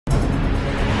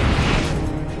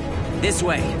This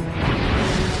way.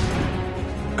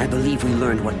 I believe we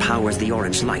learned what powers the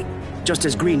orange light. Just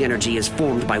as green energy is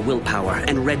formed by willpower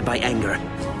and red by anger,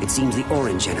 it seems the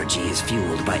orange energy is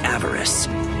fueled by avarice.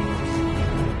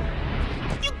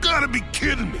 You gotta be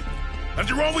kidding me!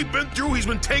 After all we've been through, he's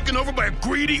been taken over by a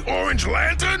greedy orange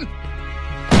lantern?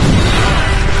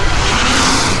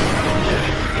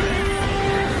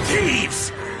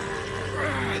 Thieves!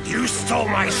 You stole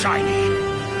my shiny,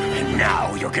 and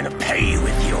now you're gonna pay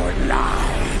with your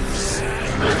lives.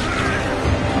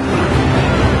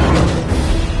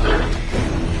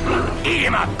 Eat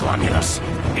him up, Glomulus!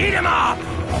 Eat him up!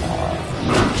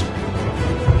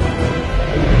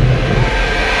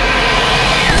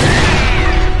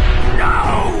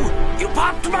 No! You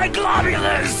popped my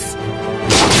Glomulus!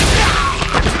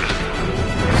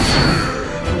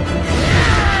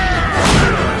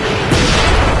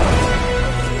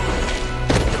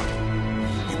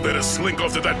 You better slink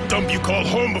off to that dump you call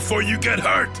home before you get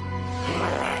hurt!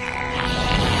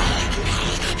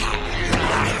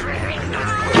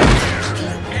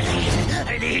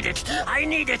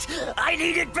 I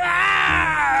need it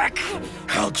back!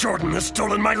 Hal Jordan has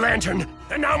stolen my lantern,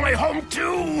 and now my home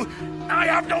too! I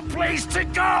have no place to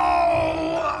go!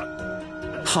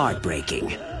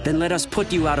 Heartbreaking. Then let us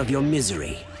put you out of your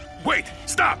misery. Wait!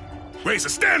 Stop! Razor,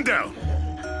 stand down!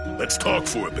 Let's talk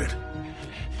for a bit.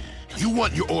 You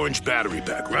want your orange battery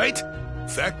back, right?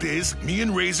 Fact is, me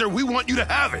and Razor, we want you to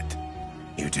have it.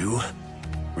 You do?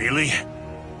 Really?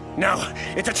 No,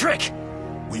 it's a trick!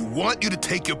 We want you to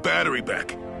take your battery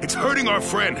back. It's hurting our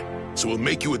friend, so we'll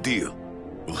make you a deal.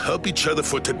 We'll help each other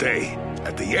for today.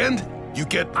 At the end, you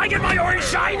get... I get my orange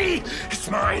shiny! It's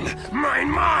mine! Mine,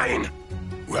 mine!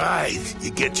 Right,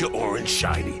 you get your orange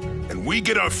shiny, and we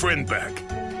get our friend back.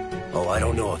 Oh, I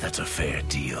don't know if that's a fair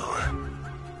deal.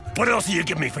 What else do you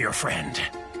give me for your friend?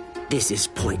 This is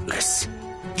pointless.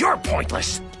 You're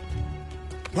pointless!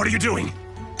 What are you doing?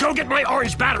 Go get my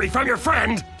orange battery from your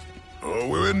friend! Oh,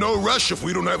 we're in no rush if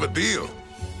we don't have a deal.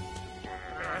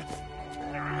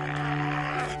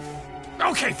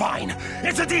 Okay, fine.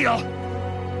 It's a deal.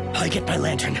 I get my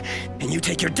lantern, and you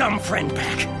take your dumb friend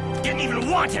back. Didn't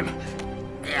even want him.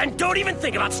 And don't even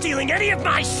think about stealing any of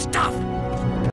my stuff!